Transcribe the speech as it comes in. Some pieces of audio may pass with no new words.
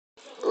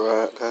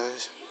Right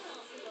guys,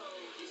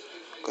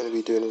 I'm going to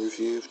be doing a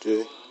review of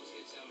the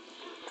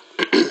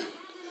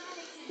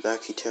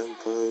Nike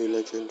Tiempo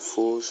Legend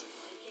 4s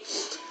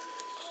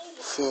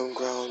firm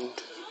ground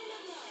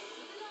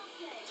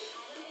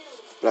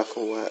black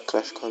and white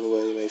clash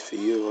colourway made for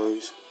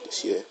Euros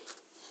last year,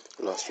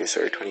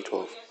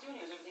 2012.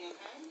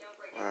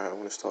 Alright, I'm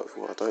going to start with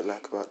what I don't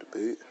like about the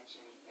boot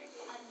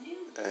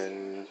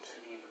and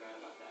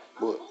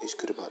what is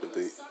good about the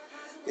boot.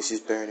 This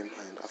is bearing in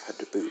mind I've had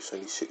the boots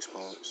only 6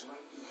 months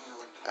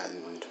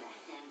and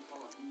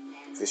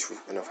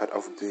I've had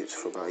other boots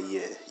for about a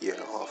year and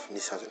a half, and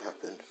this hasn't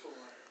happened.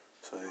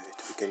 So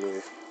to begin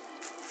with,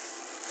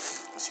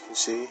 as you can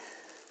see,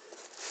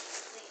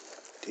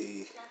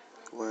 the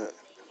white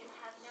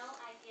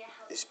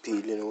is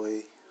peeling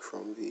away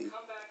from the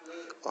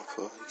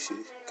upper. You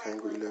see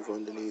kangaroo leather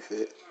underneath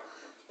it.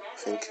 I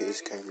think it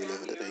is kangaroo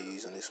leather that they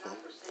use on this one.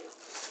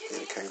 Yeah,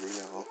 the kangaroo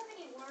leather.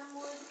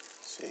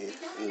 See,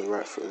 on the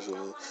right foot as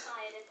well.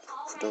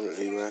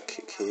 Predominantly where I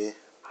kick here,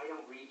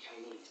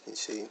 you can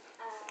see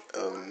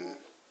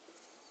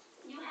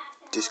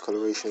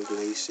discoloration of the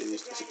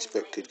laces is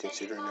expected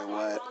considering they're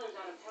white,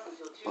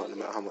 but no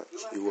matter how much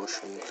you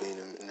wash and clean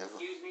them, it never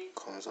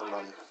comes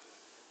undone.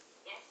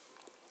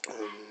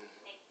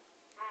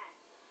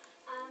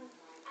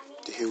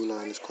 The heel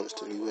line is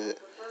constantly wet,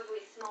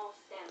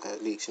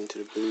 it leaks into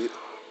the boot.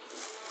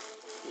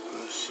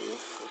 Let's see,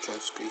 I'll try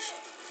and squeeze.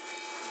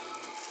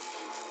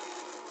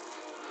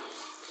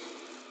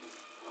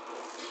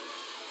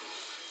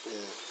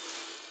 Yeah,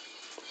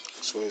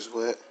 so it's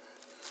wet.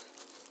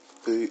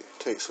 Boot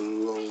takes a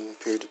long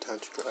period of time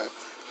to dry.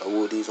 I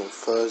wore these on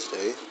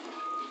Thursday,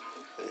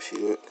 and if you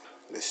look,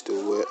 they're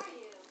still wet.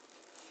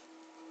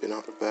 Been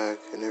out the bag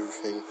and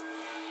everything.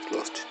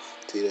 Last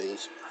 2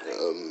 days.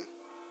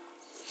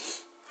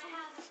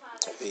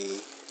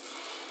 The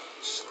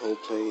sole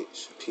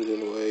plates are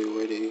peeling away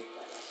already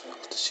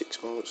after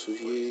 6 months of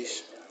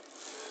use.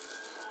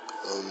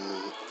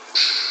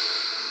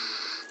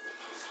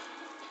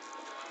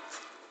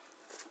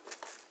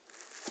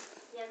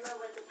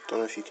 Don't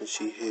know if you can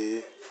see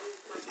here,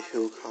 but the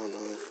heel counter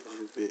is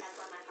a bit,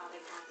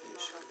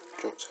 it's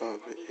dropped out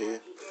a bit here,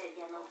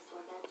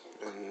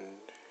 and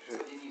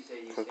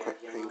it's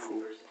quite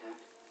painful.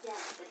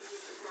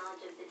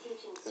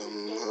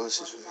 What else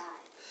is there?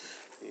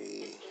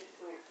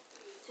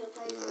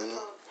 The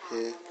liner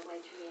here,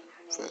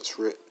 that's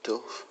ripped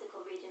off.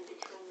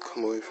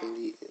 Come away from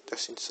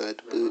that's inside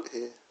the boot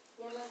here.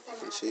 You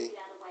can see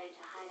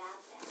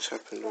what's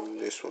happened on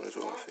this one as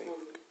well, I think.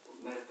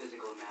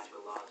 Metaphysical and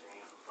magical laws are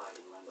amplified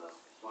in limbo.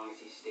 As long as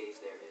he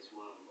stays there, his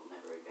wound will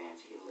never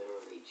advance. He can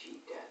literally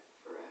cheat death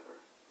forever.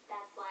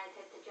 That's why I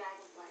took the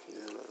dragonfly.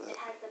 Yeah, like that.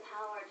 It has the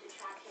power to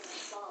track him in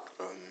full.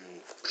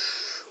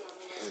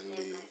 And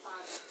the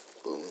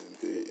bottom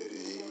bit of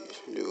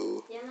the little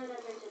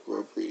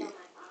rubbery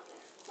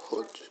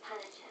pod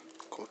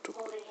got top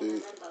of the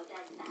boot.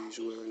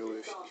 These are wearing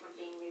away.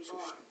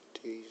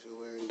 These are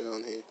wearing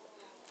down here.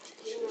 You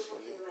can see this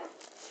one here.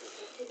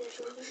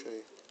 So I can show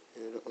you.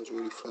 Yeah, that one's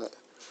really flat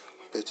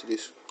compared to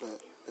this, compared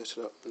to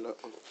that and that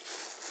one.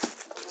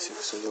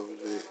 6% over the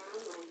boot.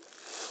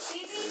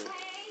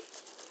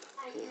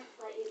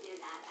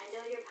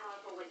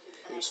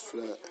 It's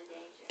flat.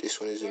 This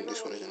one isn't,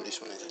 this one isn't,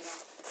 this one isn't.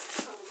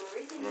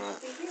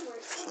 Right,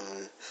 so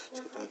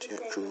down to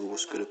the actual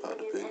what's good about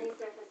the boot.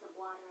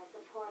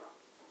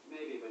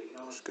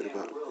 What's good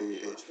about the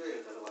boot is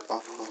the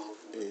upper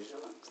is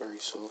very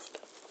soft,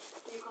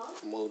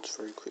 molds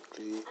very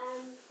quickly.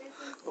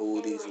 I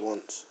wore these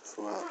once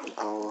for about an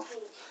hour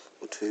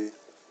or two,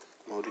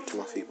 molded to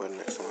my feet by the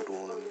next time I'd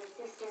worn them.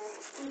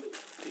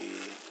 The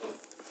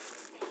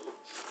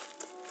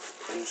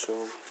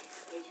insole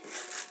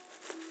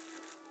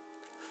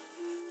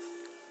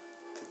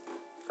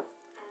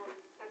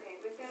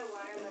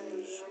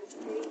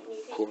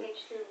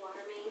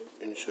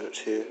inserts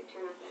here.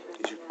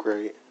 These are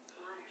great,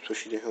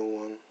 especially the heel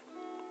one.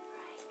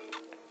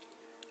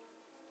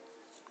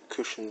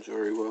 Cushions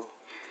very well.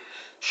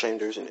 Shame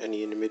there isn't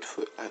any in the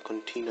midfoot like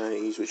on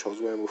T90s, which I was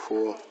wearing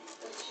before.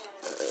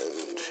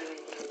 And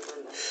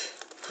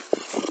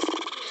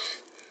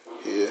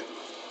yeah,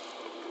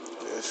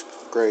 it's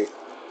great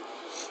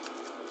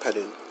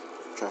padding,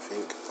 which I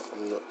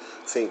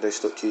think they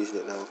stopped using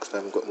it now because they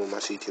haven't got more of my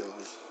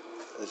CTRs,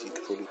 as you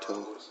could probably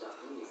tell.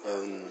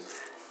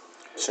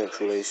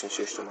 Central lacing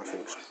system I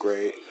think is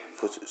great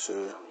because it's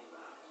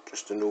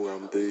just an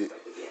all-round boot.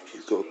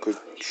 You've got a good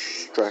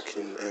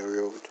striking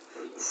area with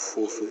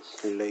 4 foot, you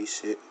can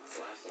lace it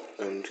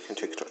and can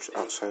take a touch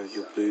outside of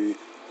your boot.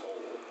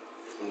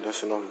 And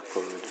that's another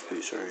problem with the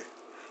boot, sorry.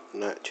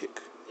 Night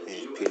tick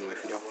is peeling away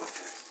from the upper,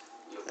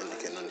 and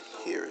again on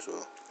here as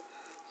well.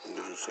 And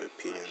there's also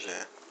peeling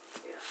there.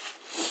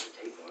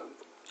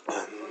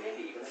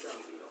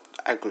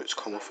 The aglets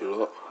come off a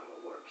lot.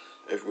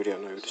 Everybody I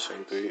know with the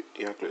same boot,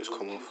 the aglets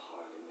come off.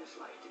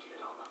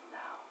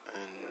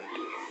 And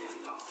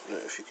you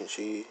know, if you can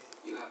see,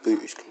 the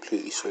boot is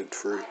completely soaked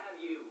through.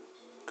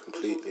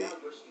 Completely.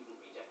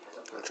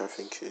 which I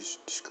think is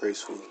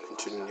disgraceful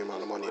considering the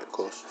amount of money it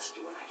costs.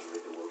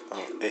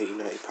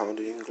 £80–90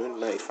 in England,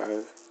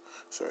 95.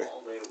 Sorry.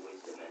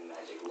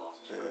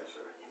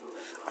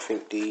 I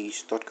think the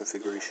stud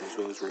configuration as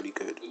well is really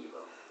good.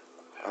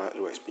 I like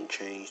the way it's been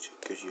changed.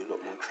 It gives you a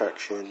lot more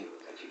traction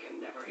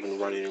when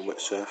running in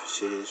wet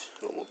surfaces,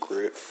 a lot more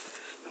grip.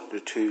 The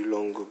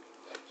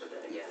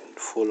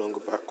four longer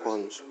back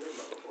ones,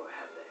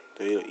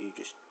 they let you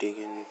just dig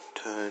in,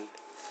 turn.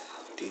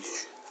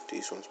 These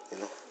ones, you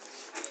know.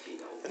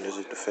 And as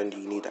a defender,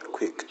 you need that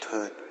quick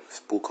turn.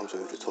 If the ball comes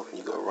over the top and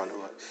you got a runner,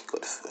 right, you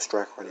got a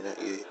striker running at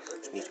you, you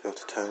just need to be able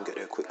to turn, get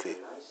there quickly.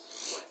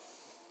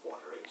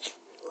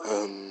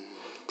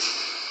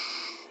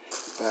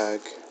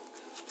 Bag,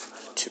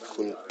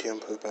 typical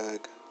Tiempo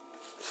bag,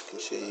 as you can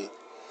see.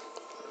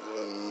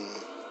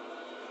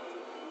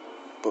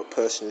 But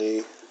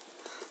personally,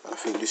 I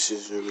think this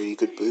is a really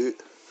good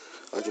boot.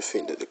 I just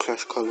think that the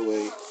Clash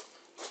Colourway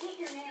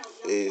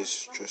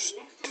is just,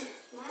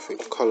 I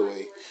think the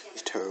Colourway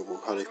is terrible.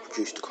 How they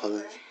produce the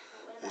colours,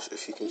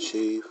 if you can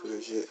see, where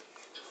is it?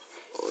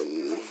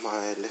 On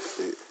my left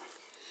foot,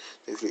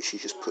 they've literally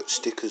just put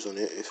stickers on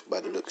it, if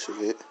by the looks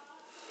of it.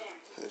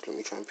 Let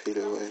me try and peel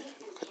it away,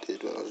 like I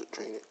did when I was at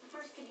training.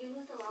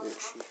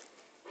 Literally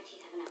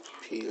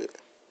peel it.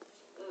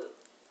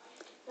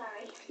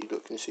 You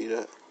look and see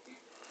that.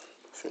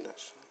 I think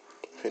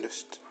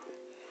that's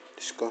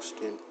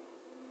disgusting.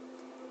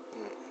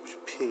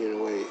 Just peeling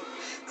away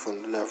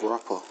from the leather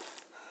upper.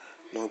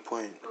 No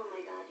point.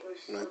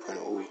 No point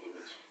at all.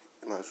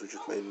 They might as well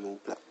just made them all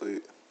black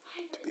boot,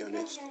 to be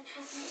honest.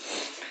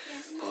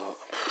 But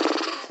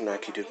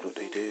Nike did what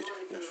they did.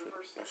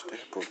 That's their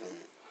problem.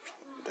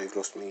 They've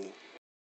lost me